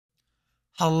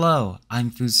Hello, I'm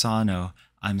Fusano.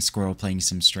 I'm a squirrel playing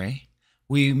some Stray.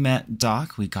 We met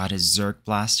Doc, we got his Zurk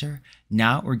blaster.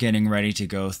 Now we're getting ready to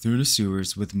go through the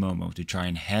sewers with Momo to try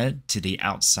and head to the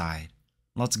outside.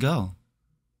 Let's go.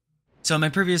 So in my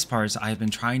previous parts, I've been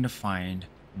trying to find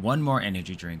one more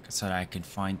energy drink so that I could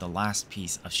find the last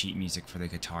piece of sheet music for the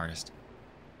guitarist.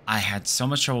 I had so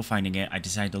much trouble finding it, I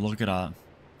decided to look it up.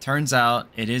 Turns out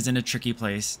it is in a tricky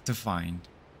place to find.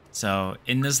 So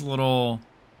in this little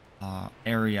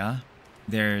area,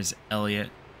 there's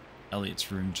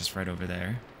Elliot's room just right over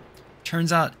there.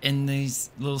 Turns out in this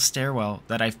little stairwell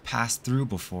that I've passed through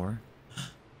before,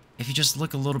 if you just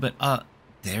look a little bit up,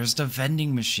 there's the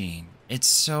vending machine. It's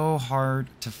so hard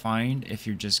to find if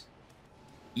you're just,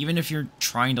 even if you're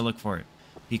trying to look for it,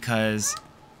 because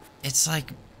it's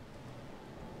like,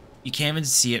 you can't even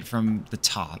see it from the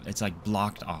top. It's like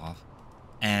blocked off.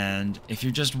 And if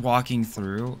you're just walking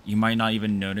through, you might not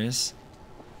even notice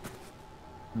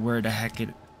where the heck it,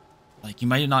 like you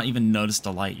might not even notice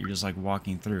the light. You're just like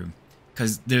walking through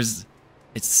because it's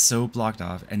so blocked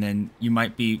off. And then you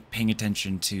might be paying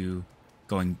attention to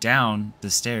going down the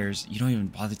stairs. You don't even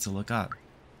bother to look up.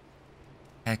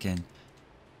 Heckin'.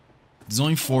 There's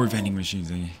only 4 vending machines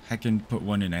and heckin' put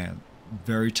one in a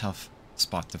very tough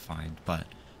spot to find. But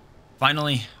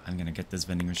finally, I'm gonna get this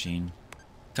vending machine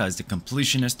because the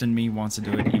completionist in me wants to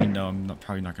do it, even though I'm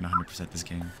probably not gonna 100% this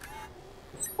game.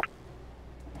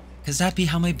 Because that'd be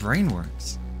how my brain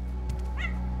works.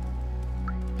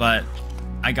 But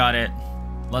I got it.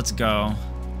 Let's go.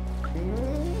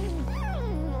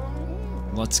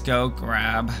 Let's go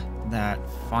grab that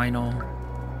final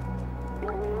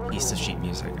piece of sheet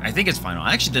music. I think it's final.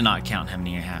 I actually did not count how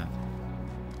many I have.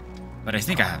 But I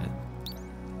think I have it.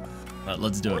 But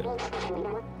let's do it.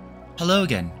 Hello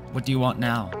again. What do you want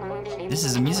now? This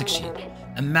is a music sheet.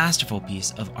 A masterful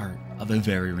piece of art of a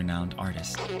very renowned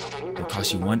artist. It'll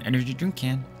cost you 1 energy drink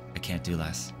can. I can't do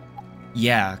less.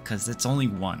 Yeah, because it's only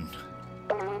 1.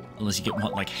 Unless you get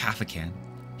one, like half a can.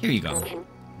 Here you go.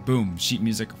 Boom, sheet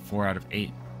music 4 out of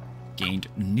 8. Gained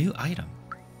new item.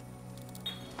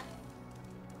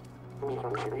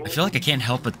 I feel like I can't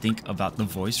help but think about the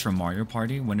voice from Mario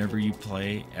Party whenever you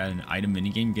play an item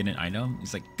minigame, get an item.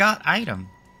 It's like, got item.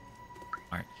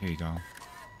 Alright, here you go.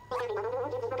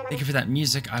 Thank you for that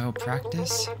music. I will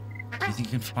practice. Do you think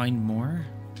you can find more?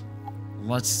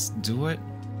 Let's do it.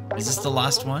 Is this the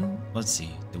last one? Let's see.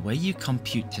 The way you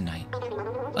compute tonight.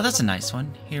 Oh, that's a nice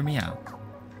one. Hear me out.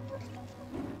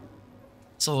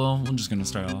 So we're just gonna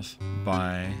start off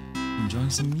by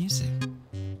enjoying some music.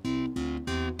 Ooh.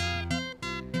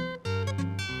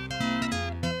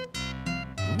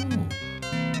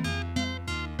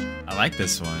 I like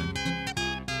this one.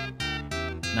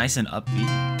 Nice and upbeat.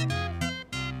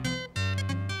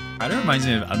 Kinda reminds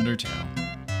me of Undertale.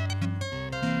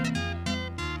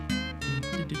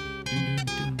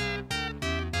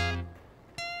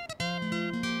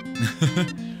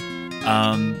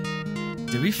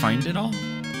 Did we find it all?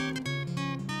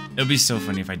 It would be so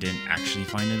funny if I didn't actually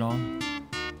find it all. And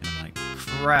I'm like,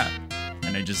 crap.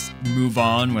 And I just move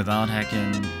on without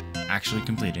heckin' actually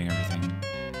completing everything.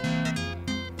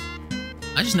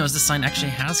 I just noticed the sign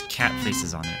actually has cat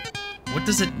faces on it. What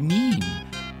does it mean?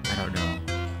 I don't know.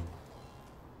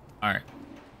 Alright.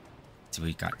 Let's see what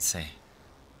you got to say.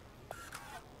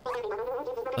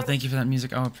 Oh, thank you for that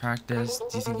music. I will practice.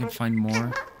 Do you think you can find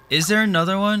more? Is there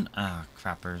another one? Ah,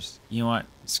 crappers. You know what?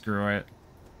 Screw it.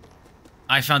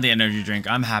 I found the energy drink.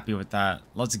 I'm happy with that.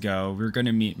 Let's go. We're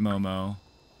gonna meet Momo.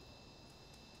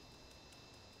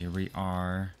 Here we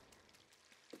are.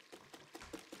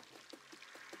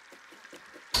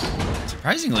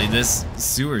 Surprisingly, this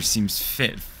sewer seems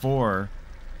fit for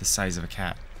the size of a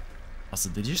cat. Also,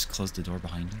 did you just close the door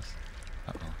behind us?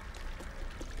 Uh-oh.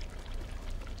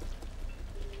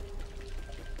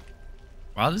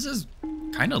 Wow, this is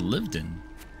kind of lived in.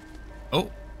 Oh,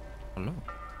 hello.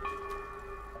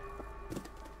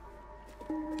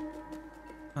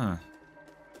 Huh.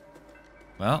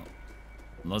 Well,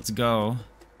 let's go.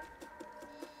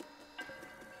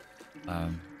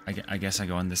 I guess I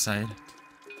go on this side.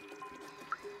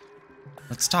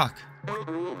 Let's talk.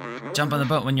 Jump on the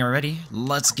boat when you're ready.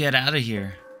 Let's get out of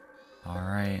here.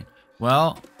 Alright.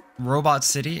 Well, Robot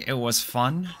City, it was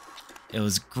fun. It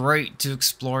was great to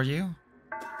explore you.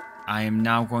 I am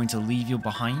now going to leave you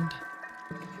behind.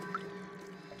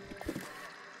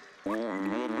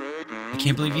 I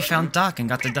can't believe you found Doc and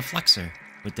got the deflexor.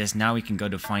 With this, now we can go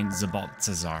to find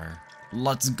Zabaltazar.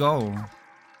 Let's go.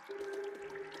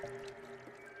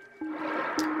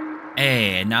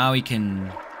 Hey, now we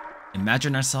can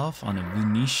imagine ourselves on a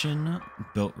Venetian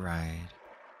boat ride.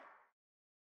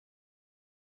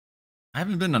 I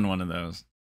haven't been on one of those.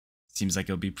 Seems like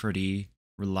it'll be pretty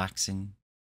relaxing.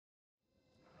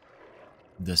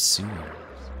 The sewers.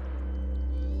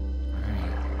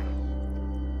 Alright.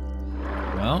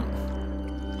 Well.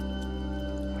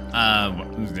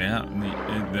 Yeah,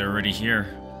 they're already here.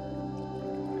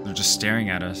 They're just staring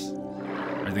at us.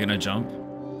 Are they gonna jump?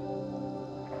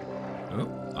 Oh,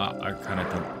 I kind of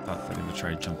thought that they would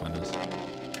try to jump on us.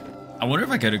 I wonder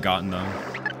if I could have gotten them.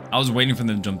 I was waiting for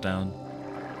them to jump down.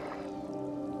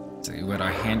 So we got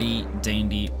our handy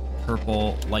dandy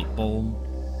purple light bulb.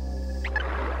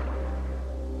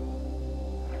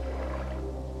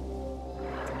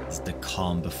 It's the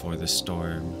calm before the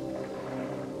storm.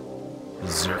 The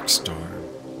Zurk storm.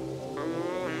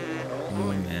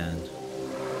 Oh man.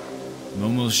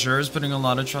 Momo sure is putting a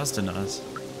lot of trust in us.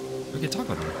 We can talk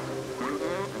with him.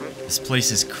 This place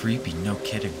is creepy, no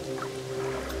kidding.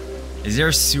 Is there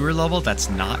a sewer level that's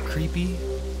not creepy?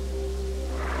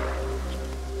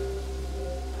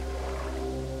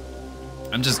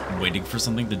 I'm just waiting for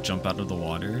something to jump out of the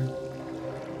water.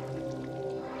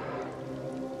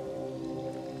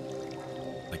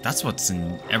 Like, that's what's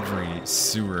in every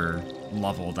sewer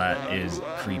level that is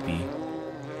creepy.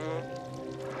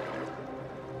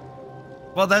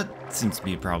 Well, that seems to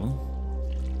be a problem.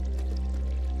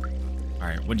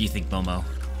 Alright, what do you think, Momo?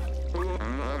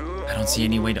 I don't see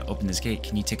any way to open this gate.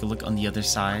 Can you take a look on the other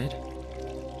side?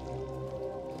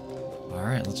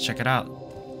 Alright, let's check it out.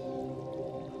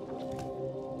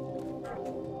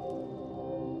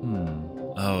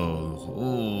 Oh.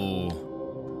 Ooh.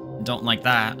 Don't like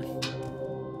that.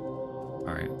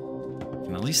 Alright.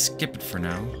 Can at least skip it for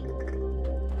now.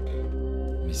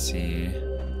 Let me see.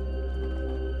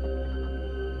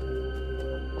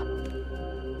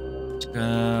 Just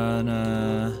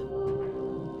gonna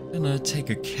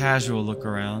take a casual look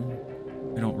around.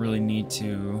 We don't really need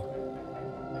to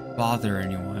bother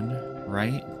anyone,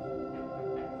 right?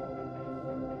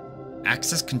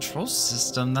 Access control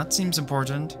system, that seems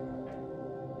important.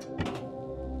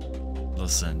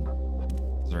 Listen,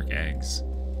 Zurk eggs.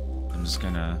 I'm just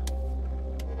gonna...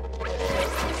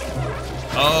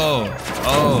 Oh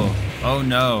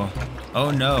no.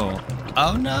 Oh no.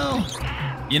 Oh no.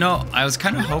 You know, I was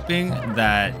kind of hoping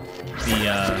that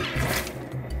the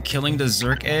killing the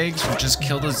Zurk eggs would just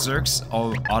kill the Zurks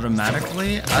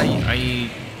automatically. I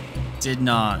did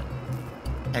not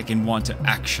heckin' want to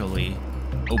actually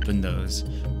open those,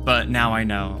 but now I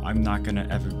know I'm not gonna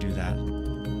ever do that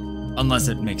unless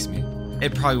it makes me.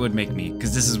 It probably would make me,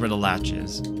 because this is where the latch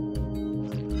is.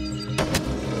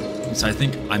 So I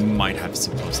think I might have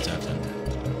supposed to have done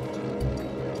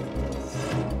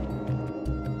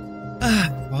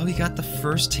that. Well, we got the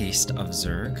first taste of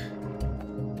Zurk.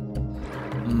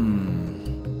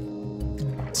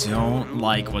 Don't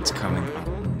like what's coming up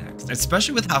next,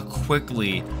 especially with how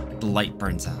quickly the light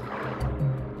burns out.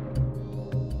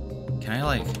 Can I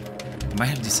like, I might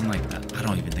have to do something like that. I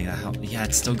don't even think that helps. Yeah,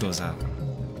 it still goes out.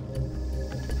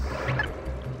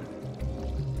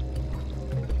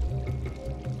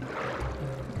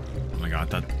 Oh my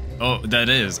god, that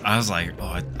is. I was like,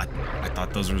 oh, I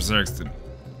thought those were Zurks.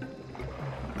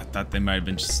 I thought they might have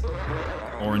been just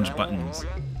orange buttons.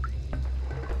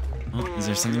 Oh, is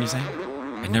there something you're saying?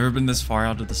 I've never been this far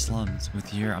out of the slums.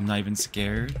 With you, I'm not even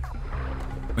scared.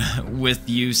 With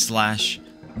you /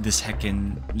 this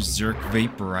heckin' Zurk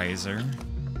vaporizer.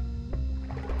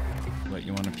 What,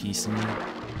 you want a piece of me?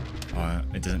 Oh,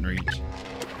 it doesn't reach.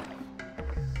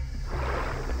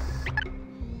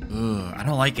 Ugh, I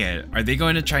don't like it. Are they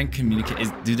going to try and communicate?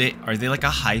 Are they like a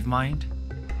hive mind?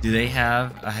 Do they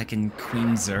have a heckin' Queen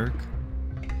Zurk?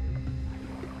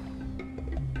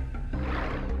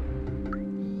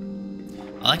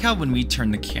 I like how when we turn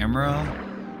the camera,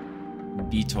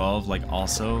 B12 like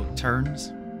also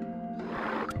turns.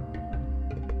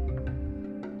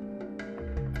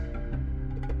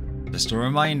 Just a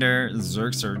reminder,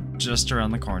 Zurks are just around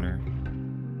the corner.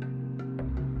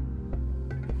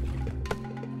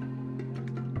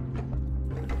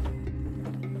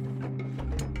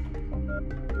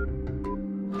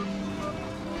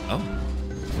 Oh.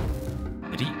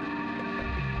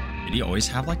 Did he always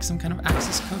have like some kind of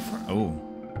access code for? Oh.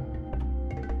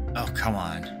 Oh, come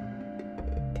on.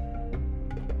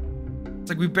 It's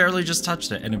like we barely just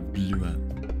touched it and it blew up.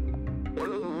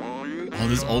 Oh,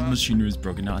 this old machinery is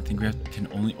broken now. I think we can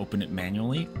only open it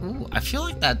manually. Ooh, I feel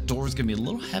like that door is gonna be a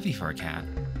little heavy for a cat.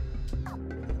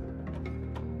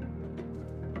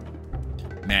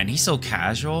 Man, he's so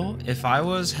casual. If I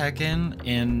was heckin'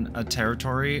 in a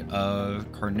territory of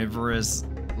carnivorous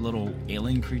little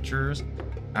alien creatures,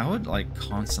 I would like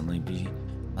constantly be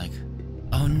like,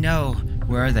 oh no,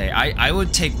 Where are they? I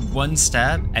would take one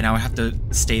step and I would have to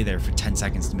stay there for 10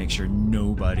 seconds to make sure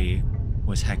nobody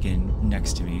was hecking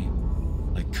next to me.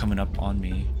 Like coming up on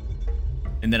me.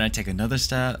 And then I'd take another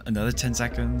step, another 10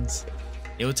 seconds.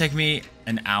 It would take me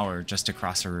an hour just to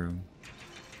cross a room.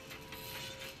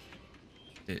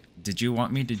 Did you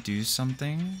want me to do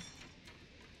something?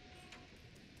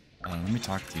 Let me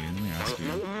talk to you. Let me ask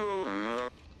you.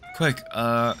 Quick,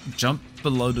 jump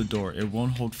below the door. It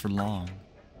won't hold for long.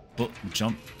 But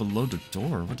jump below the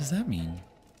door? What does that mean?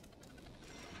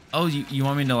 Oh, you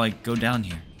want me to like go down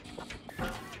here?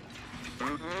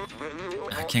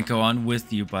 I can't go on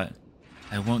with you, but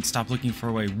I won't stop looking for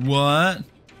a way. What?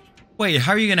 Wait,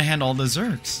 how are you gonna handle all the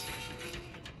Zurks?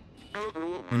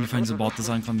 When your friends about this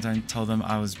on Clementine, tell them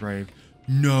I was brave.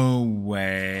 No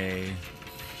way.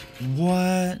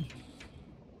 What?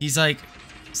 He's like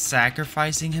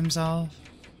sacrificing himself?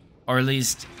 Or at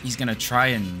least he's gonna try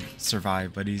and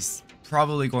survive, but he's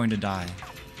probably going to die.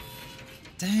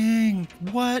 Dang,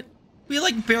 what? We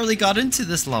like barely got into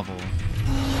this level.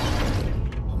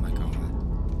 Oh my god.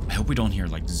 I hope we don't hear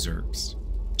like Zurks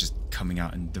just coming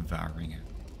out and devouring it.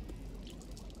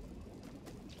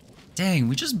 Dang,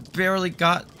 we just barely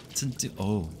got to do...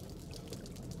 Oh.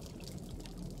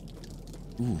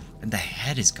 Ooh, and the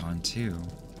head is gone too.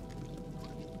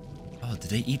 Oh, did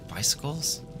they eat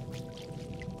bicycles?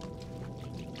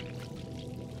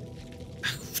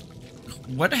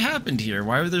 What happened here?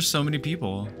 Why are there so many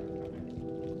people?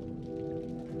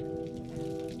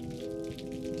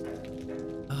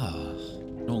 Oh,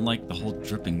 don't like the whole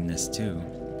drippingness too.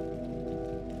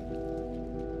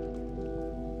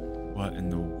 What in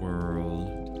the world?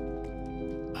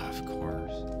 Of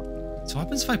course. So what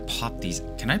happens if I pop these?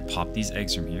 Can I pop these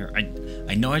eggs from here?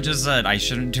 I know I just said I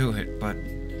shouldn't do it, but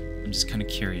I'm just kind of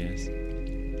curious.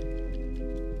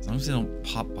 As long as they don't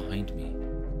pop behind me.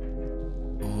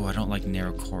 Oh, I don't like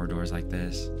narrow corridors like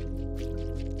this.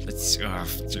 Let's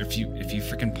if you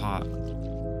freaking pop.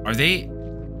 Are they...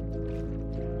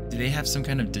 Do they have some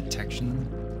kind of detection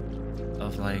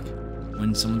of like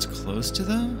when someone's close to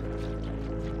them?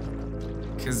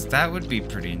 Because that would be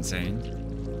pretty insane.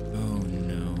 Oh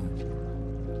no.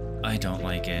 I don't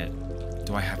like it.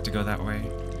 Do I have to go that way?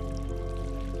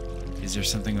 Is there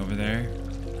something over there?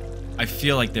 I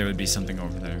feel like there would be something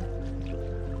over there.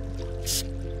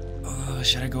 Oh,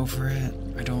 should I go for it?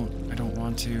 I don't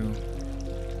want to.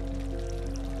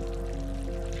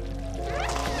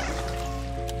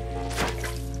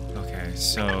 Okay,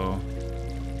 so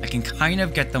I can kind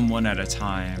of get them one at a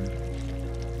time.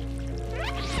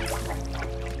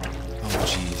 Oh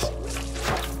jeez.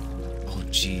 Oh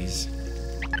jeez.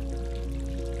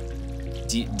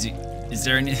 Is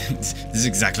there any... This is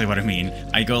exactly what I mean.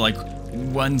 I go like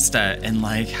one step and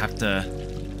like have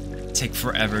to take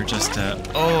forever just to...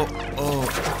 Oh.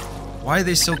 Why are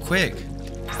they so quick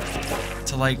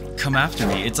to like come after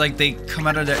me? It's like they come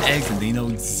out of their eggs and they know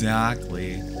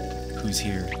exactly who's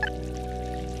here.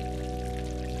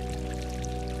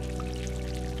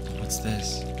 What's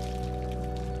this?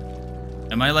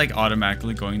 Am I like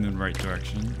automatically going in the right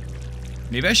direction?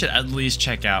 Maybe I should at least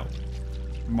check out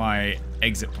my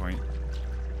exit point.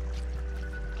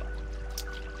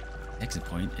 Exit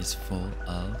point is full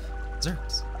of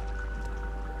Zurks.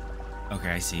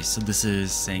 Okay, I see. So this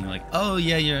is saying like, oh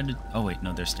yeah, you're under... Oh wait,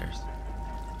 no, there's stairs.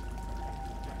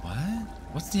 What?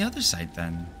 What's the other side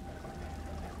then?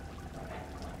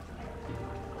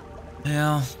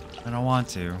 Yeah, I don't want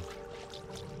to.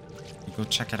 Go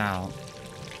check it out.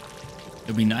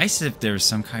 It'd be nice if there's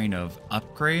some kind of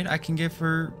upgrade I can get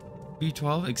for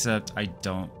B12, except I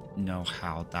don't know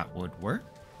how that would work.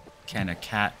 Can a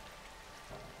cat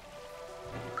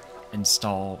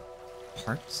install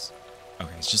parts?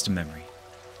 Okay, it's just a memory.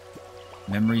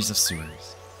 Memories of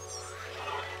sewers.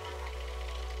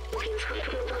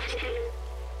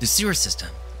 The sewer system.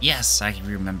 Yes, I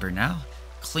remember now.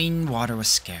 Clean water was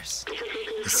scarce.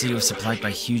 The city was supplied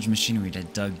by huge machinery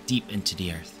that dug deep into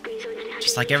the earth.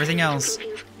 Just like everything else,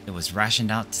 it was rationed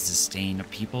out to sustain a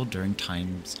people during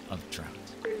times of drought.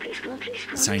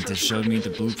 The scientists showed me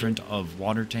the blueprint of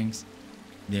water tanks.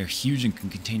 They're huge and can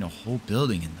contain a whole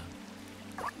building in them.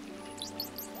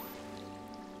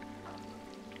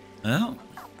 Well,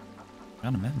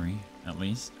 got a memory, at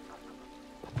least.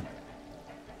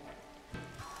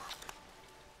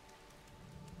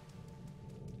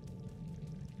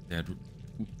 They had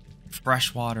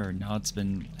fresh water, now it's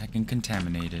been heckin'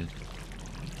 contaminated.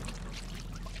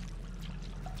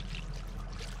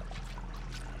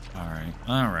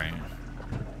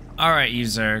 Alright, you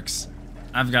Zurks.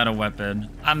 I've got a weapon.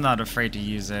 I'm not afraid to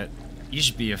use it. You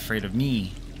should be afraid of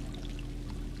me.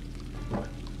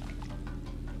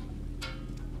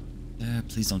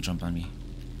 Please don't jump on me.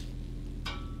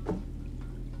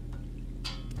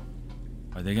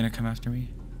 Are they gonna come after me?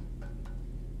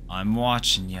 I'm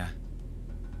watching ya.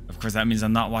 Of course, that means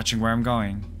I'm not watching where I'm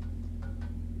going.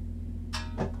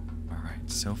 Alright,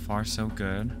 so far so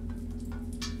good.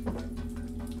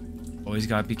 Always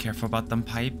gotta be careful about them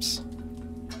pipes.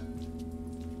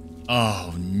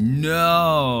 Oh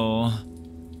no!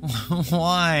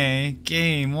 Why?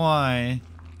 Game, why?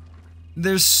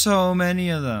 There's so many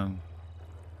of them.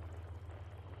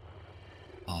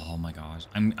 Oh my gosh.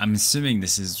 I'm assuming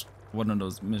this is one of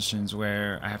those missions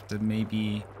where I have to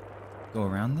maybe go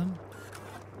around them?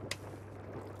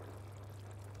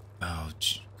 Oh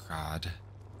god.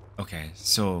 Okay,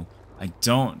 so I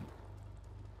don't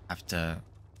have to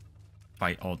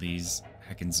fight all these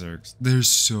heckin' Zurks. There's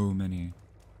so many.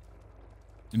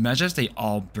 Imagine if they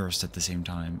all burst at the same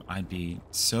time. I'd be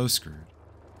so screwed.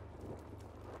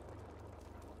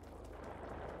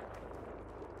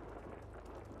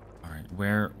 Alright,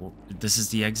 where... This is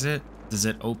the exit? Does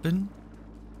it open?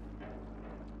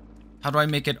 How do I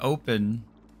make it open?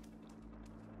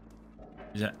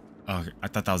 Is that... Oh, I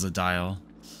thought that was a dial.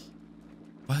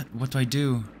 What do I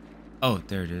do? Oh,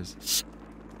 there it is.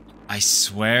 I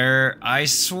swear,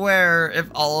 if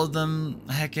all of them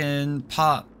heckin'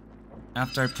 pop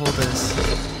after I pull this.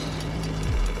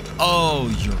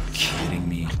 Oh, you're kidding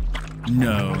me.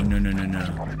 No.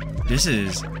 This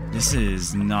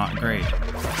is not great.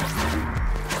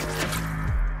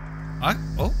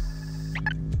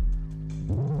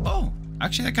 Oh,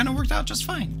 actually that kind of worked out just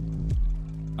fine.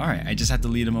 All right, I just had to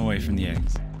lead him away from the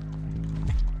eggs.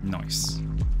 Nice.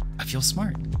 I feel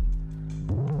smart.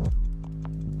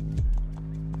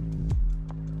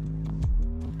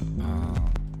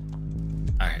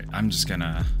 Alright, I'm just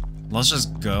gonna... Let's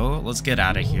just go. Let's get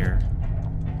out of here.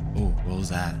 Oh, what was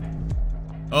that?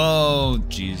 Oh,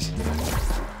 jeez.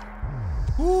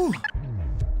 Woo!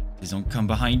 Please don't come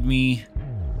behind me.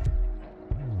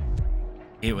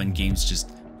 I hate when games just...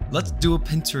 Let's do a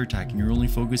pincer attack and you're only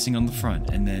focusing on the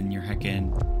front and then you're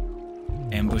heckin'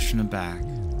 ambush from the back.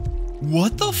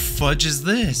 What the fudge is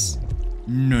this?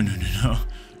 No. No.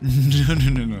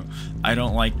 I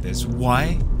don't like this.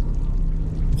 Why?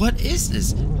 What is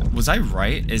this? Was I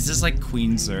right? Is this like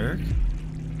Queen Zurk?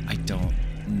 I don't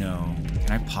know.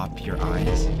 Can I pop your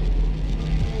eyes?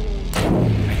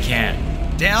 I can't.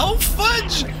 Damn,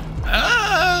 fudge!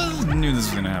 I knew this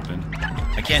was gonna happen.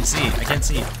 I can't see.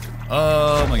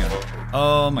 Oh my god.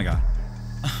 Oh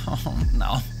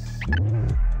no.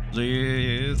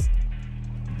 Please.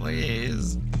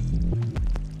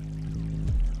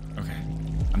 Okay.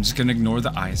 I'm just gonna ignore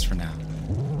the eyes for now.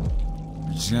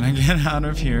 I'm just gonna get out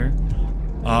of here.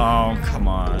 Oh, come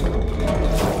on.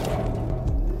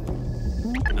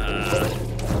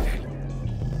 Okay,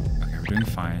 we're doing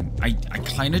fine. I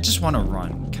kind of just want to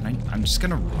run. I'm just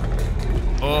gonna run.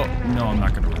 Oh, no, I'm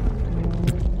not gonna run.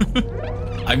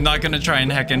 I'm not gonna try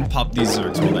and heckin' pop these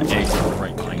Zurks while the eggs are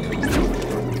right behind me.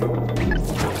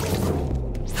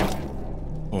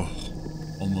 Oh,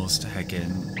 almost heckin'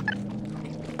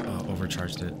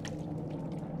 overcharged it.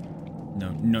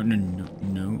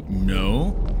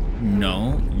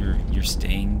 No, you're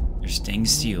staying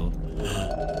sealed.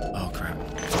 Oh crap.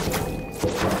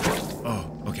 Oh,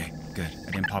 okay, good.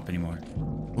 I didn't pop anymore.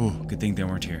 Oh, good thing they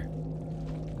weren't here.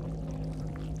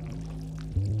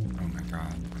 Oh my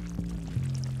god.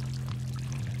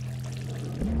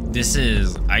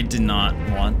 I did not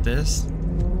want this.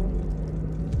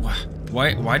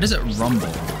 Why does it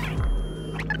rumble?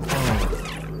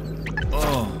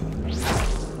 Oh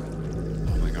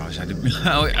my gosh,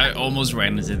 I almost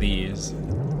ran into these.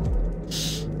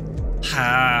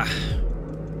 Ha!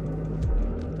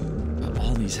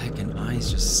 All these heckin'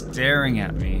 eyes just staring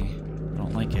at me. I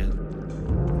don't like it.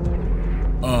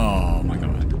 Oh my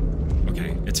god.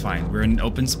 Okay, it's fine. We're in an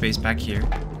open space back here. We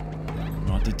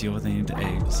don't have to deal with any of the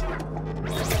eggs.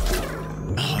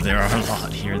 Oh, there are a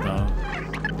lot here though.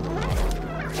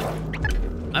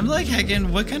 I'm like, heckin',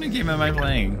 what kind of game am I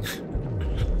playing?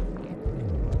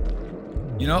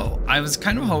 You know, I was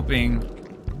kind of hoping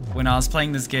when I was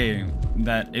playing this game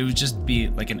that it would just be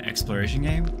like an exploration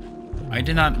game. I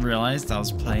did not realize that I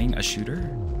was playing a shooter.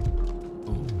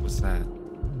 Oh, what's that?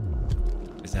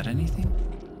 Is that anything?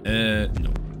 No.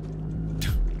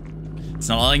 It's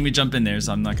not letting me jump in there,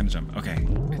 so I'm not gonna jump. Okay,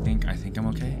 I think I'm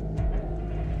okay.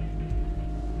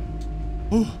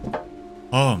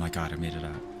 Oh my god, I made it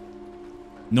out.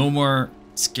 No more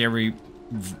scary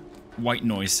white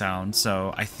noise sound,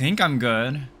 so I think I'm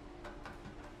good.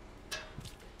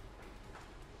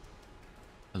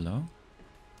 Hello?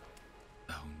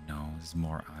 Oh no, there's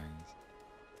more eyes.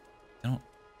 Don't.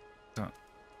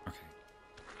 Okay.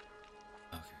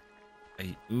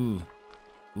 Ooh.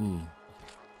 Ooh.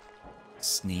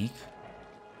 Sneak.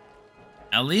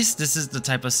 At least this is the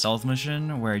type of stealth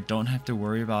mission where I don't have to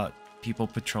worry about people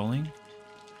patrolling.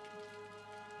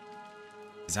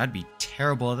 Because I'd be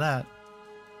terrible at that.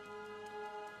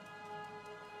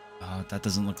 Oh, that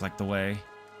doesn't look like the way.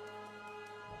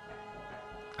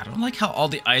 I don't like how all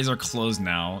the eyes are closed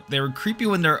now. They were creepy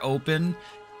when they're open.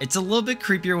 It's a little bit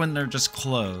creepier when they're just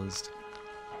closed.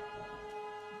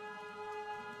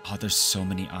 Oh, there's so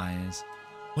many eyes.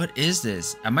 What is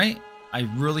this? I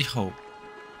really hope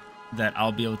that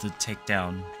I'll be able to take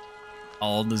down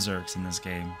all the Zurks in this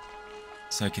game.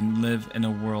 So I can live in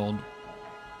a world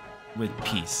with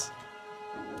peace.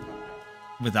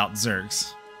 Without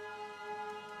Zurks.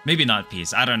 Maybe not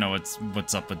peace. I don't know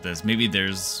what's up with this. Maybe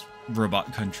there's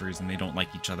robot countries and they don't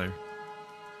like each other.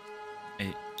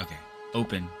 Hey, okay.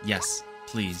 Open. Yes.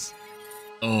 Please.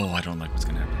 Oh, I don't like what's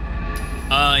gonna happen.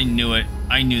 I knew it.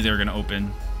 I knew they were gonna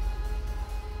open.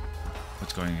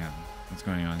 What's going on? What's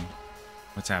going on?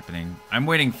 What's happening? I'm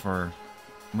waiting for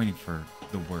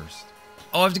the worst.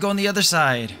 Oh, I have to go on the other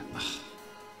side.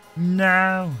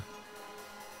 No.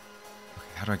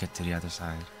 Okay, how do I get to the other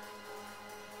side?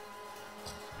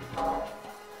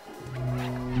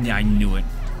 Yeah, I knew it.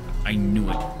 I knew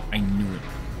it. I knew it.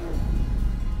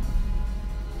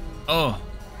 Oh,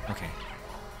 okay.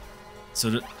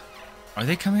 So, are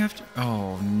they coming after?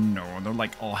 Oh no, they're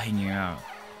like all hanging out.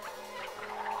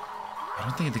 I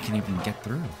don't think they can even get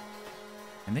through.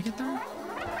 Can they get through?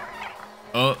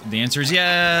 Oh, the answer is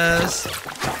yes.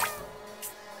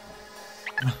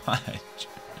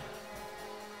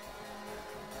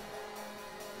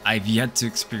 I've yet to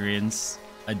experience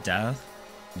a death,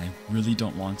 and I really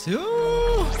don't want to.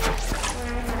 Oh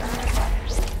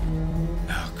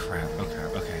crap!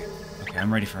 Okay,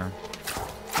 I'm ready for him.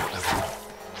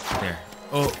 Okay. There.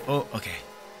 Oh, okay.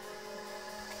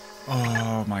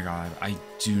 Oh my god, I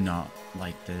do not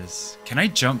like this. Can I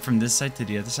jump from this side to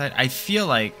the other side? I feel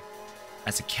like,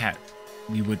 as a cat,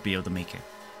 we would be able to make it.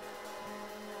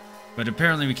 But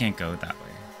apparently we can't go that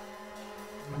way.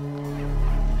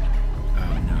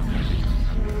 Oh no.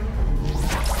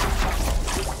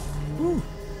 Woo.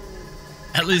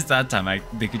 At least that time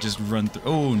they could just run through.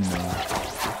 Oh no.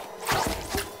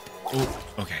 Oh,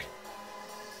 okay.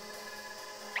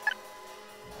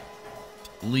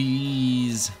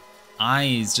 Please.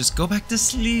 Eyes, just go back to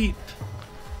sleep.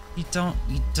 You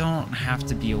don't have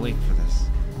to be awake for this.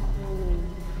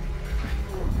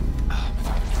 Oh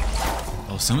my god.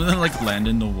 Oh, some of them like land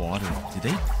in the water. Did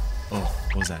they? Oh,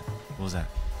 what was that? What was that?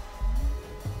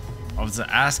 I was to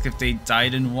ask if they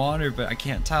died in water, but I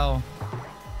can't tell.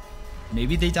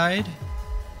 Maybe they died?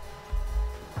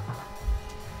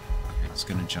 Okay, just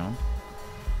gonna jump.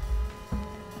 Okay.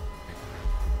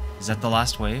 Is that the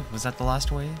last wave? Was that the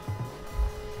last wave?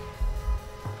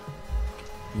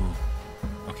 Ooh,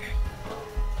 okay.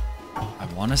 I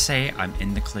want to say I'm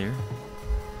in the clear.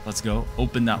 Let's go.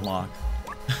 Open that lock.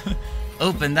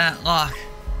 Open that lock.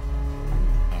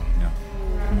 Oh no.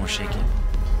 More shaking.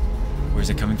 Where's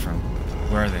it coming from?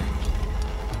 Where are they?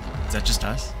 Is that just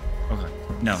us? Okay.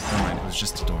 No, never mind. It was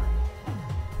just a door.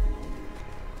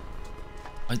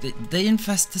 Are they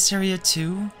infest this area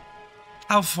too?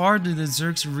 How far did the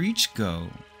Zurks reach go?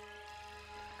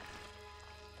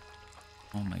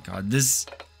 Oh my god, this...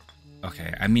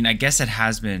 Okay, I mean, I guess it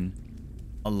has been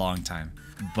a long time,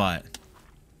 but...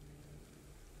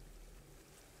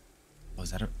 Oh,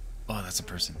 is that a... Oh, that's a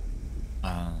person.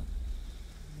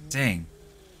 Dang.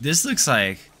 This looks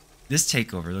like... This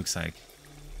takeover looks like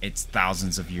it's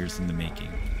thousands of years in the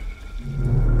making.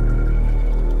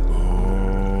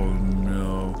 Oh,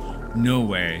 no. No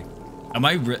way. Am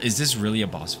I... Is this really a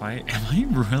boss fight? Am I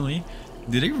really...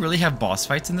 Do they really have boss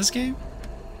fights in this game?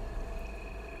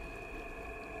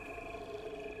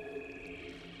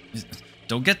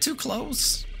 Don't get too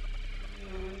close.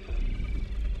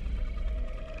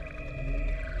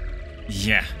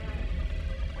 Yeah.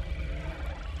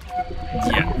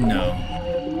 Yeah, no.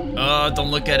 Oh,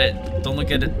 don't look at it. Don't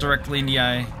look at it directly in the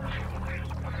eye.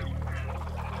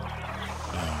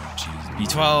 Oh, jeez.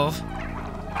 B12.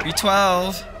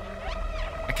 B12.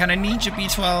 I kind of need you,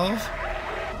 B12.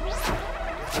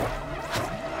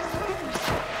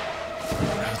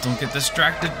 Don't get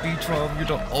distracted, B12.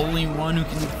 You're the only one who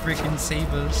can freaking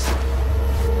save us.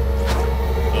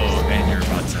 Oh, and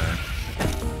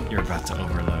you're about to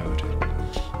overload.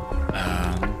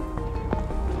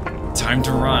 Time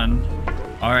to run.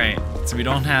 All right, so we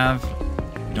don't have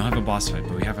a boss fight,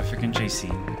 but we have a freaking chase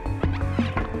scene.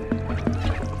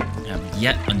 We have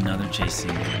yet another chase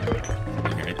scene.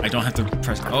 Okay, I don't have to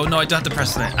press. Oh no, I don't have to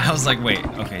press that. I was like, wait.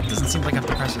 Okay, it doesn't seem like I have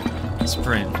to press it.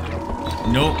 Sprint.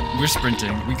 Nope, we're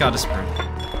sprinting. We gotta sprint.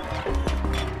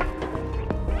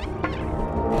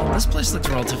 This place looks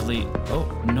relatively... Oh,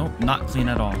 nope, not clean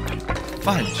at all.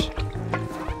 Fudge.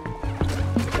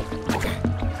 Okay.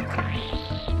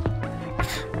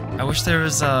 I wish there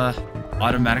was a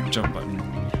automatic jump button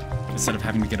instead of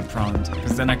having to get a prompt,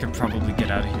 because then I could probably get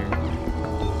out of here.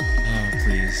 Oh,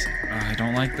 please. I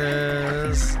don't like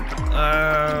this.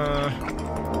 I'm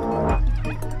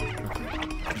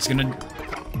just gonna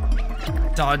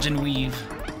dodge and weave.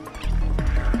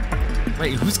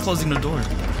 Wait, who's closing the door?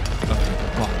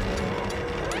 Okay, wow.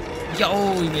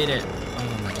 Yo, we made it.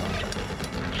 Oh my god.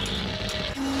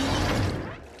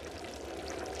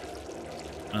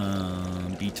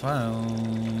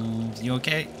 B12. You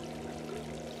okay?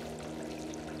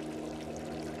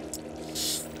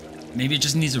 Maybe it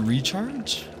just needs a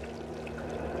recharge?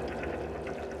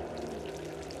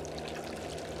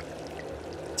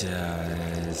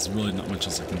 There's really not much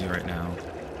else I can do right now.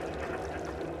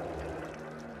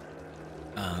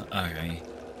 Okay.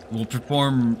 We'll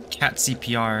perform cat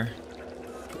CPR.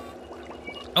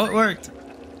 Oh, it worked!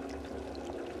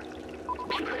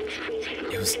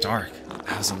 It was dark.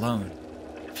 I was alone.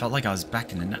 I felt like I was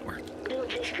back in the network.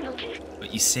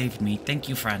 But you saved me. Thank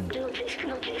you, friend.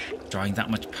 Drawing that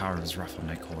much power was rough on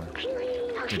my core.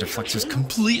 The deflector's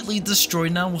completely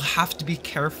destroyed now. We'll have to be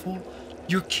careful.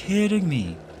 You're kidding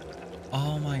me.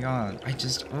 Oh my god. I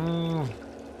just... Oh.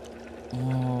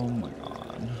 Oh my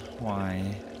god.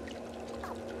 Why?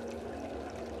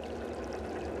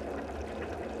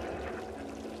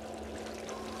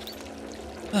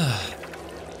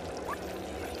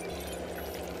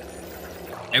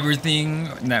 Everything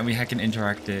that we can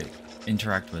interact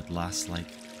with lasts like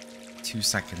 2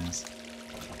 seconds.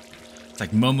 It's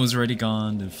like Momo's already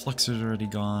gone, the Fluxer's already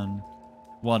gone.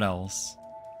 What else?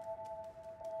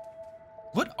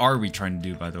 What are we trying to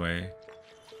do, by the way?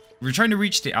 We're trying to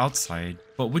reach the outside,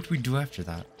 but what do we do after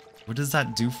that? What does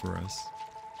that do for us?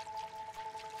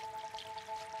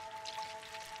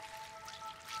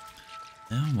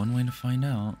 Yeah, one way to find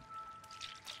out.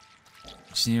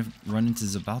 Just need to run into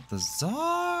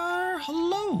Zabalthazar.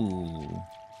 Hello.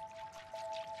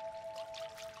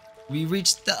 We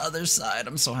reached the other side.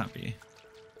 I'm so happy.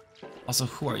 Also,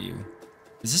 who are you?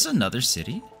 Is this another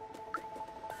city?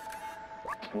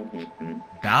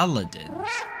 Baladins.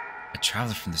 A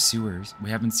traveler from the sewers. We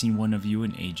haven't seen one of you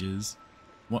in ages.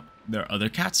 What? There are other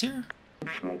cats here?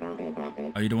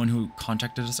 Are you the one who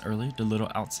contacted us earlier? The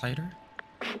little outsider?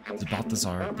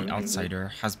 Zabalthazar, the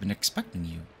outsider, has been expecting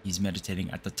you. He's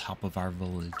meditating at the top of our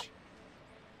village.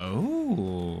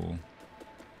 Oh.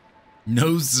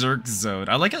 No Zurks zone.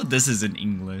 I like how this is in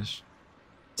English.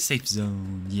 Safe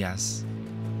zone, yes.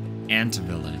 Ant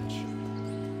village.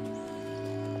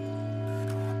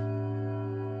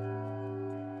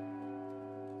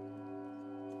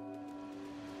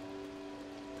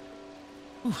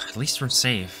 Ooh, at least we're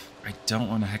safe. I don't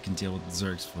want to heckin' deal with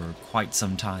Zurks for quite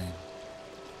some time.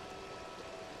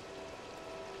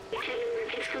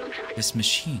 This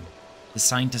machine. The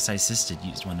scientist I assisted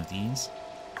used one of these.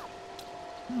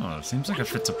 Oh, it seems like it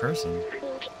fits a person.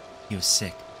 He was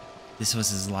sick. This was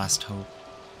his last hope.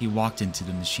 He walked into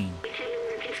the machine.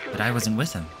 But I wasn't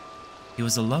with him. He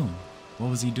was alone. What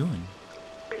was he doing?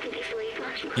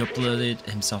 He uploaded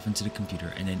himself into the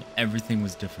computer and then everything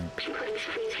was different.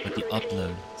 But the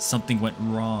upload, something went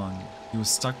wrong. He was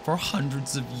stuck for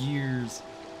hundreds of years.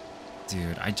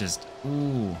 Dude,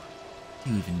 ooh. What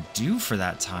do you even do for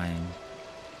that time?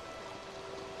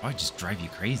 I'd just drive you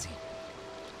crazy.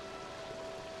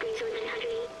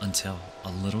 Until a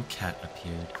little cat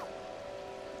appeared.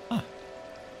 Huh.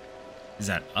 Is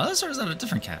that us or is that a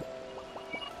different cat?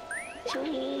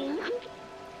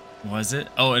 Was it?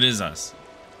 Oh, it is us.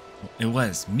 It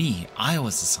was me. I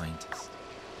was the scientist.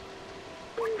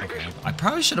 Okay, I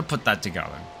probably should have put that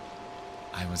together.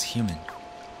 I was human.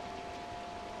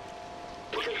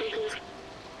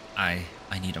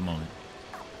 I need a moment.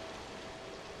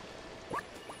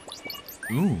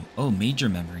 Ooh, oh, major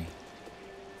memory.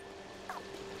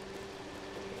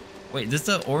 Wait, does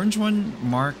the orange one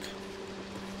mark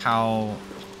how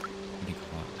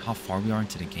far we are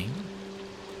into the game?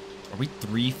 Are we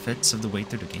 3/5 of the way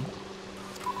through the game?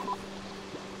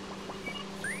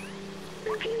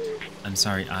 I'm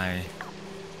sorry,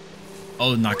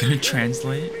 oh, not gonna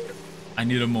translate? I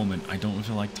need a moment. I don't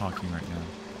feel like talking right now.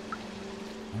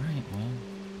 Alright, well,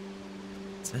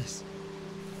 what's this?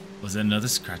 Was it another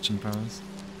scratching pose?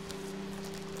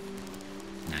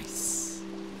 Nice.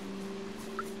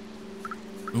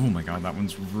 Oh my god, that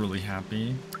one's really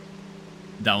happy.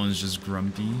 That one's just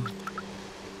grumpy.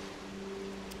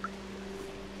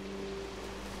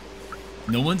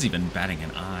 No one's even batting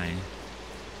an eye.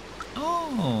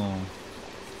 Oh.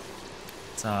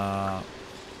 It's I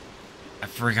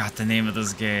forgot the name of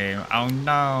this game. Oh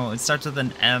no, it starts with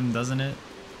an M, doesn't it?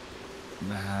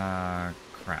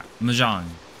 Crap. Mahjong.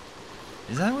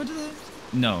 Is that what it is?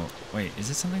 No, wait, is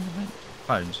it something different?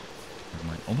 Fudge.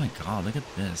 Oh my god, look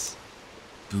at this.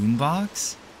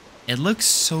 Boombox? It looks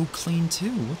so clean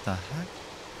too. What the heck?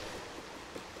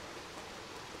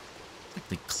 It's like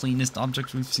the cleanest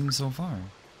object we've seen so far.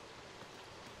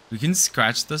 We can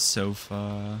scratch the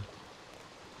sofa.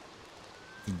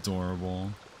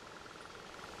 Adorable.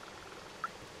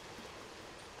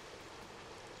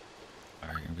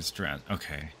 Alright, I'm gonna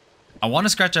okay. I want to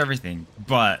scratch everything,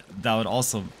 but that would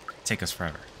also take us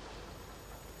forever.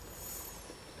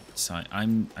 So I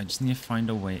just need to find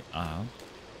a way up.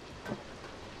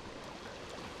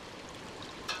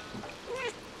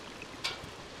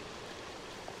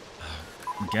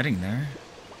 I'm getting there.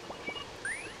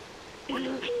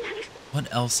 What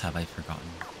else have I forgotten?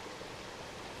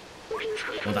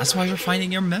 Well, that's why we're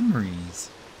finding your memories.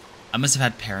 I must have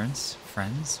had parents,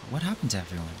 friends. What happened to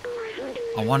everyone?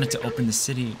 I wanted to open the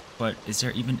city, but is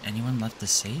there even anyone left to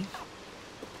save?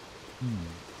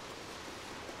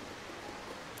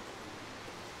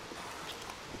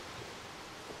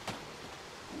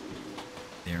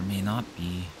 There may not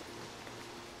be.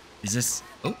 Is this...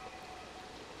 Oh!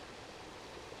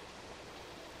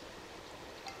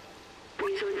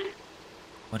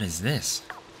 What is this?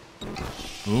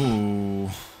 Ooh.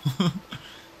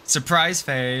 Surprise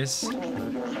face.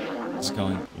 Just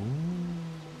going, ooh.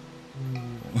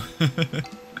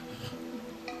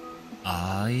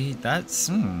 That's,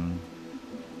 I'm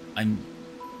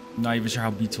not even sure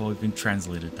how B12 even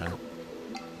translated that.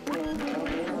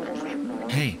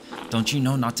 Hey, don't you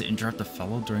know not to interrupt a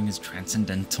fellow during his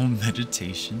transcendental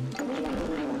meditation?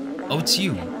 Oh, it's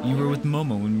you. You were with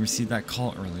Momo when we received that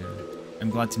call earlier. I'm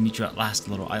glad to meet you at last,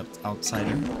 little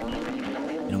outsider.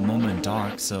 You know, Momo and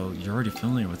Doc, so you're already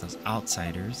familiar with us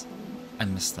outsiders. I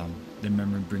miss them. Their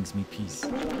memory brings me peace.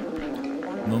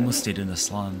 Momo stayed in the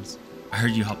slums. I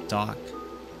heard you helped Doc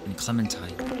and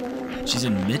Clementine. She's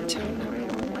in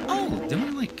Midtown. Oh, didn't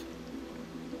we, like,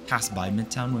 pass by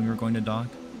Midtown when we were going to Doc?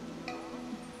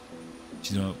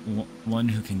 She's the one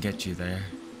who can get you there.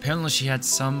 Apparently she had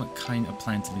some kind of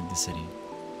plan to leave the city.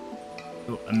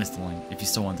 Oh, I missed the line. If you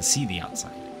still want to see the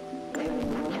outside.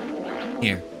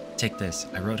 Here, take this.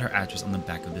 I wrote her address on the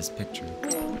back of this picture.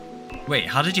 Wait,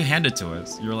 how did you hand it to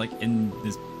us? You're like in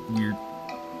this weird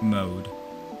mode.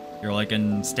 You're like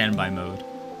in standby mode.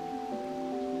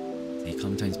 See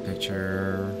Clementine's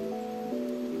picture.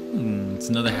 It's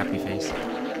another happy face.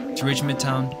 To reach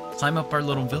Midtown, climb up our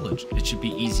little village. It should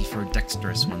be easy for a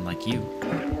dexterous one like you.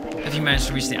 If you manage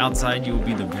to reach the outside, you will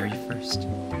be the very first.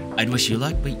 I'd wish you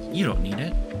luck, but you don't need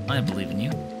it. I believe in you.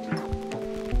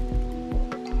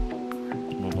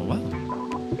 Well.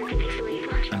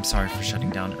 I'm sorry for shutting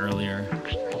down earlier.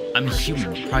 I'm a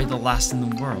human, probably the last in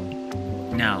the world.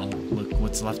 Now, look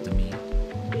what's left of me.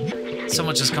 So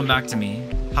much has come back to me.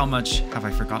 How much have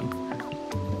I forgotten?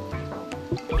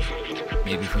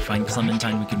 Maybe if we find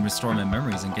Clementine, we can restore my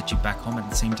memories and get you back home at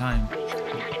the same time.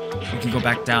 We can go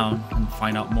back down and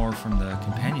find out more from the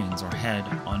companions or head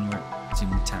onward to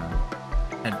Midtown.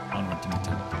 Head onward to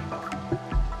Midtown.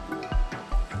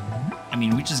 I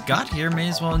mean, we just got here, may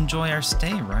as well enjoy our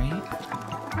stay, right?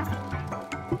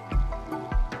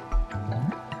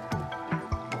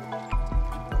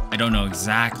 I don't know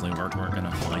exactly what we're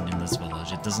gonna find in this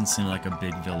village. It doesn't seem like a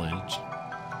big village.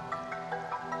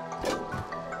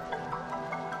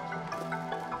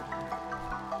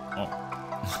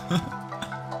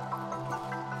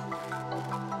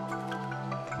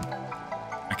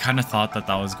 I kind of thought that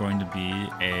was going to be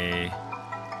an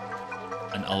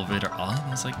elevator up. I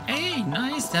was like, hey,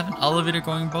 nice to have an elevator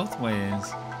going both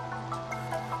ways.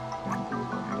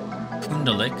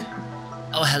 Kundalik.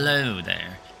 Oh, hello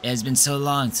there. It has been so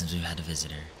long since we've had a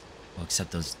visitor. Well,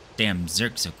 except those damn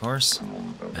Zurks, of course.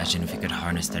 Imagine if we could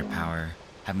harness their power,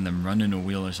 having them run in a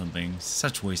wheel or something.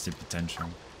 Such wasted potential.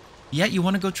 Yeah, you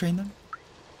want to go train them?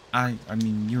 I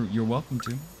mean, you're welcome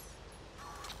to.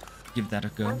 Give that a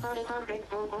go.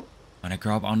 When I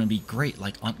grow up, I want to be great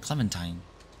like Aunt Clementine.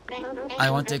 I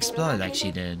want to explore like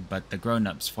she did, but the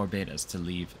grown-ups forbade us to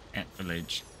leave Ant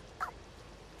Village.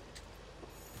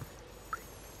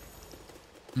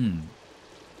 Alright,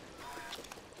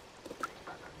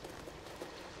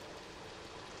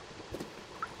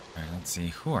 let's see.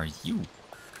 Who are you?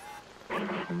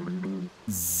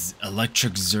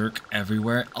 Electric Zurk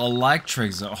everywhere.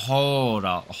 Electric Zurk. Hold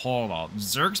up.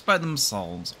 Zurks by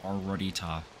themselves are already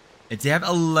tough. If they have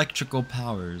electrical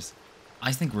powers,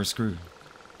 I think we're screwed.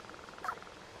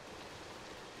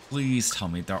 Please tell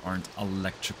me there aren't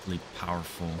electrically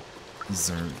powerful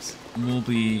Zurks. We'll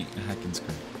be heckin'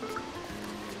 screwed.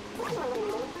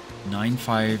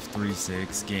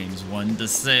 9536 games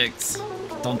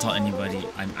 1-6. Don't tell anybody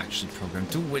I'm actually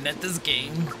programmed to win at this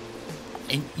game.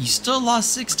 And you still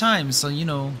lost 6 times, so you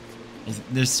know,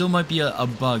 there still might be a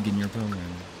bug in your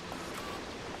program.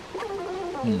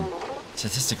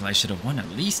 Statistically, I should have won at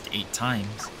least 8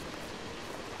 times.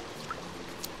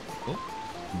 Oh,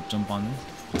 jump on this.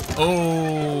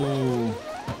 Oh!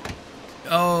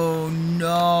 Oh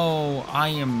no! I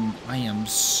am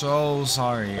so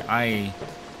sorry. I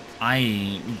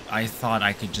thought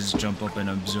I could just jump up and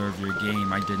observe your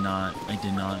game. I did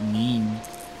not mean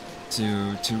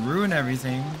to ruin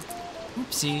everything.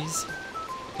 Oopsies.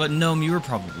 But no, you were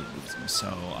probably losing,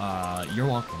 so you're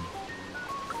welcome.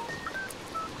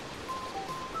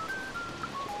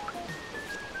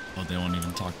 Oh, they won't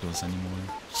even talk to us anymore.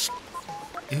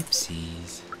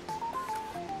 Oopsies.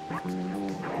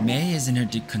 May is in her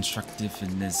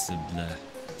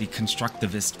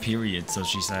deconstructivist period, so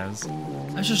she says.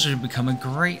 I'm sure she'll become a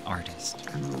great artist.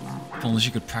 If only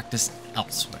she could practice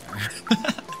elsewhere.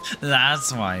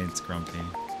 That's why it's grumpy.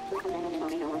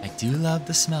 I do love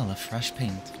the smell of fresh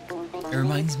paint. It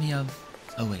reminds me of...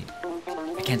 Oh wait,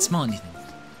 I can't smell anything.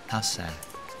 How sad.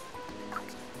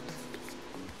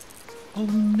 Oh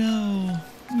no.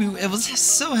 It was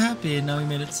so happy and now we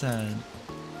made it sad.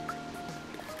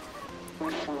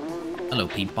 Hello,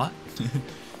 Paintbot.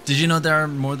 Did you know there are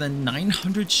more than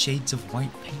 900 shades of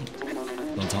white paint?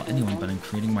 Don't tell anyone, but I'm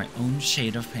creating my own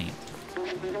shade of paint.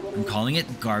 I'm calling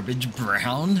it garbage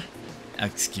brown.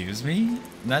 Excuse me?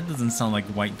 That doesn't sound like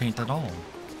white paint at all.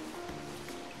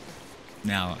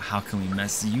 Now, how can we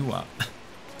mess you up?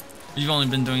 You've only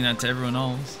been doing that to everyone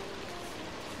else.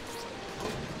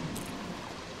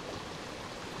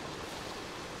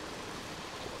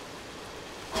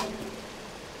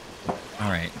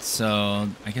 Alright, so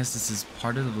I guess this is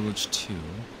part of the village too.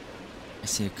 I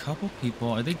see a couple people.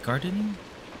 Are they gardening?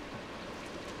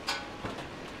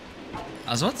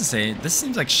 I was about to say, this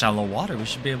seems like shallow water. We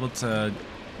should be able to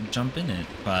jump in it,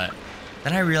 but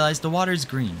then I realized the water's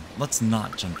green. Let's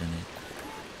not jump in it.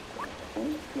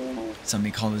 Some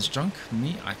may call this junk.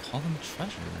 Me, I call them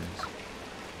treasures.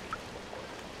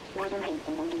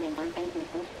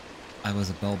 I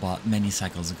was a bellbot many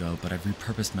cycles ago, but I've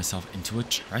repurposed myself into a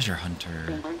treasure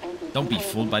hunter. Don't be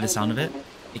fooled by the sound of it.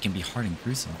 It can be hard and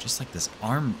gruesome, just like this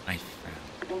arm I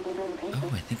found.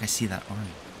 Oh, I think I see that arm.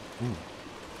 Ooh.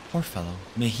 Poor fellow.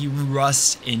 May he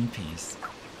rust in peace.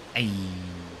 Ayy.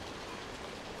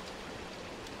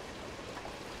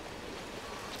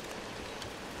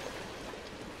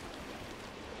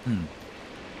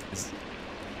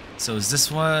 So is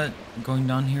this what going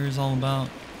down here is all about?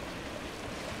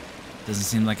 Doesn't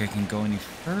seem like I can go any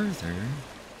further.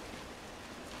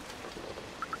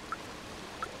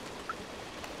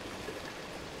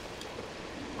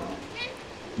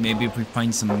 Maybe if we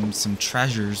find some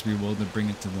treasures, we will bring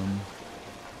it to them.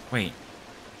 Wait,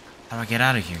 how do I get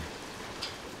out of here?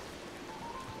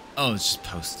 Oh, it's just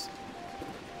posts.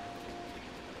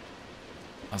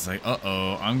 I was like,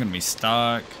 uh-oh, I'm gonna be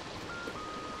stuck.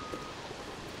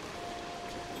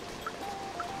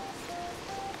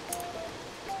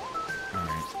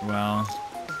 Alright, well.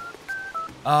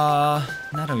 Now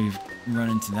that we've run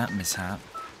into that mishap.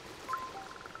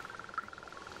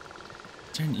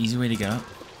 Is there an easy way to get up?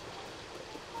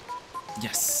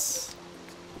 Yes.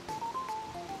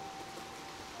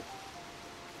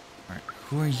 Alright,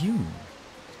 who are you?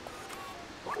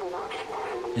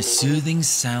 The soothing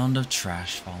sound of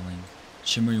trash falling,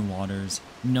 shimmering waters,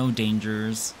 no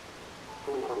dangers.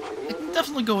 I can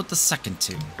definitely go with the second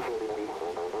two.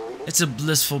 It's a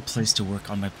blissful place to work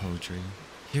on my poetry.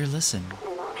 Here, listen.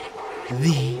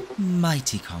 The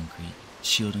mighty concrete,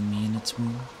 shielding me in its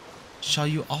womb. Shall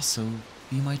you also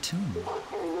be my tomb?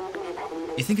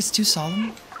 You think it's too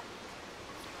solemn?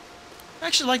 I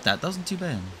actually like that. That wasn't too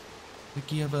bad. I think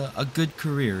you have a good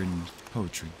career in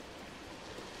poetry.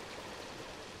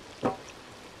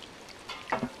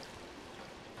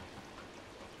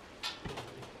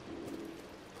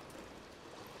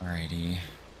 Alrighty.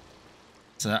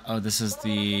 So, oh, this is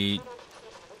the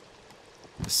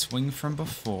swing from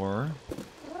before.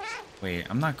 Wait,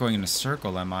 I'm not going in a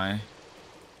circle, am I? I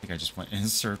think I just went in a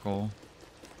circle.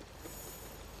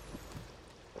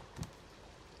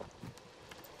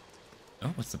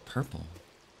 Oh, what's the purple?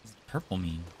 What does purple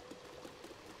mean?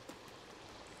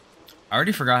 I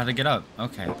already forgot how to get up.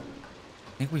 Okay. I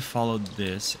think we followed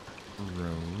this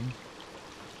road.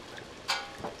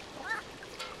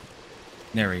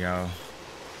 There we go.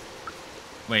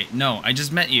 Wait, no, I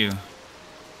just met you.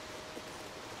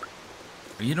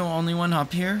 Are you the only one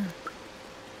up here?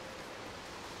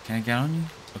 Can I get on you?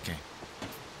 Okay.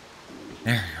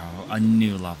 There we go. A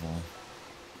new level.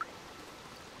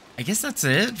 I guess that's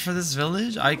it for this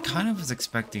village. I kind of was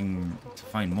expecting to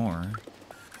find more.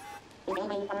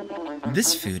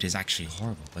 This food is actually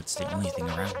horrible, but it's the only thing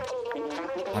around.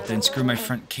 I'll have to unscrew my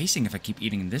front casing if I keep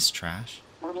eating this trash.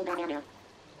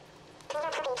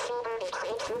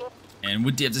 And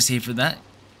what do you have to say for that,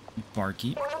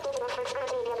 barkeep?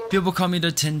 People call me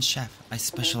the Tin Chef. I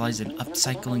specialize in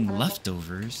upcycling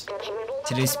leftovers.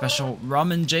 Today's special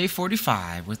ramen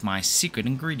J45 with my secret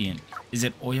ingredient. Is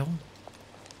it oil?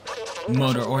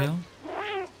 Motor oil?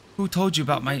 Who told you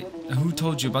about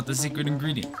the secret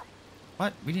ingredient?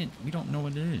 What? We don't know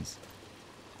what it is.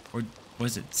 Or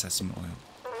was it sesame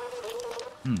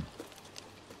oil?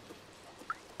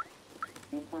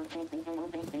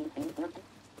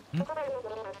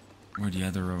 Where'd the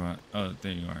other robot? Oh,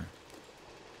 there you are.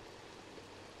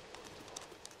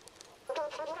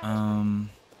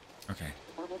 Okay.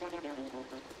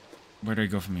 Where do I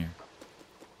go from here?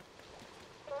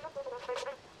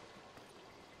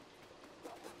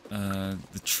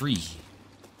 The tree.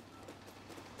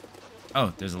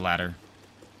 Oh, there's a ladder.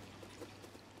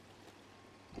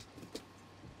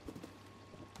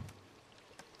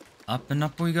 Up and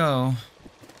up we go.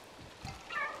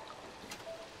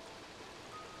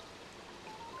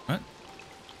 What?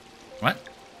 What?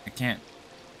 I can't.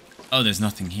 Oh, there's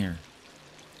nothing here.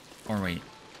 Or wait.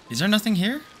 Is there nothing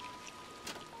here?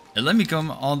 It let me come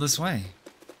all this way.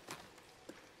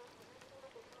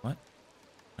 What?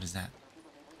 What is that?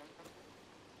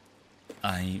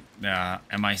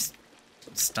 Am I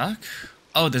stuck?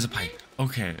 Oh, there's a pipe.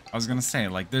 Okay, I was gonna say,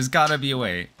 like, there's gotta be a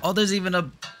way. Oh, there's even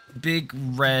a big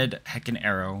red heckin'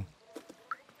 arrow.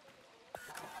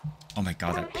 Oh my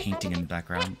god, that painting in the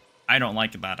background. I don't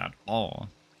like that at all.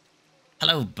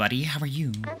 Hello, buddy. How are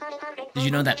you? Did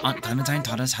you know that Aunt Clementine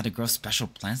taught us how to grow special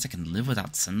plants that can live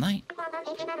without sunlight?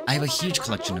 I have a huge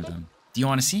collection of them. Do you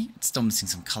want to see? It's still missing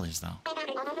some colors, though.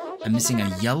 I'm missing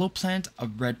a yellow plant, a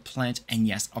red plant, and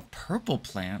yes, a purple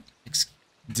plant.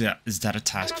 Is that a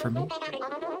task for me?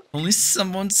 Only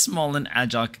someone small and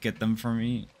agile could get them for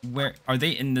me. Where are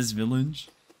they? In this village?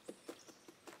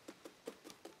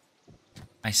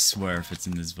 I swear if it's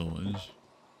in this village.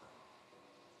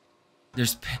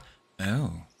 There's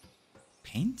oh.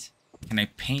 Paint? Can I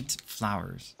paint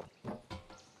flowers?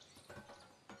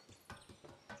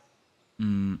 Let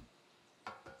me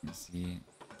see.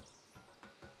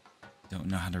 Don't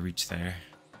know how to reach there.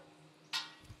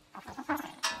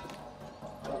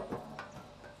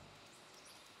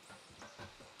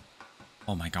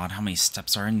 Oh my god, how many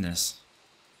steps are in this?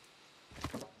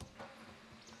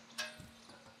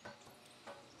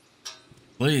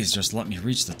 Please just let me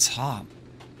reach the top.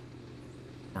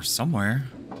 Or somewhere.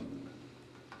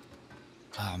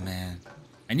 Oh man.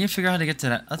 I need to figure out how to get to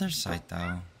that other side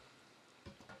though.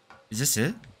 Is this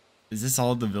it? Is this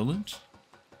all of the village?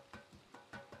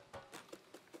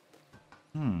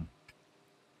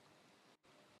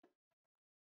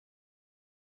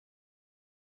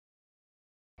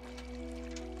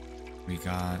 We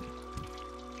got...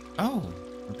 Oh,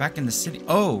 we're back in the city.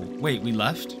 Oh, wait, we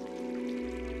left?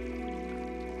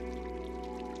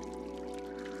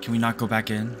 Can we not go back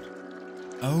in?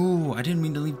 Oh, I didn't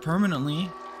mean to leave permanently.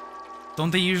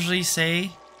 Don't they usually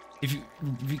say if you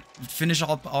finish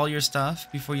all your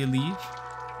stuff before you leave?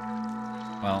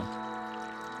 Well,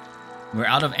 we're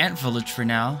out of Ant Village for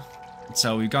now.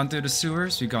 So we've gone through the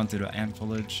sewers, we've gone through the Ant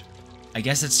Village. I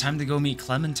guess it's time to go meet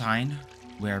Clementine,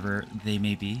 wherever they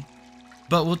may be.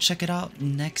 But we'll check it out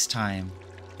next time.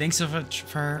 Thanks so much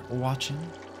for watching.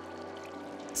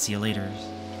 See you later.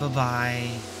 Bye-bye.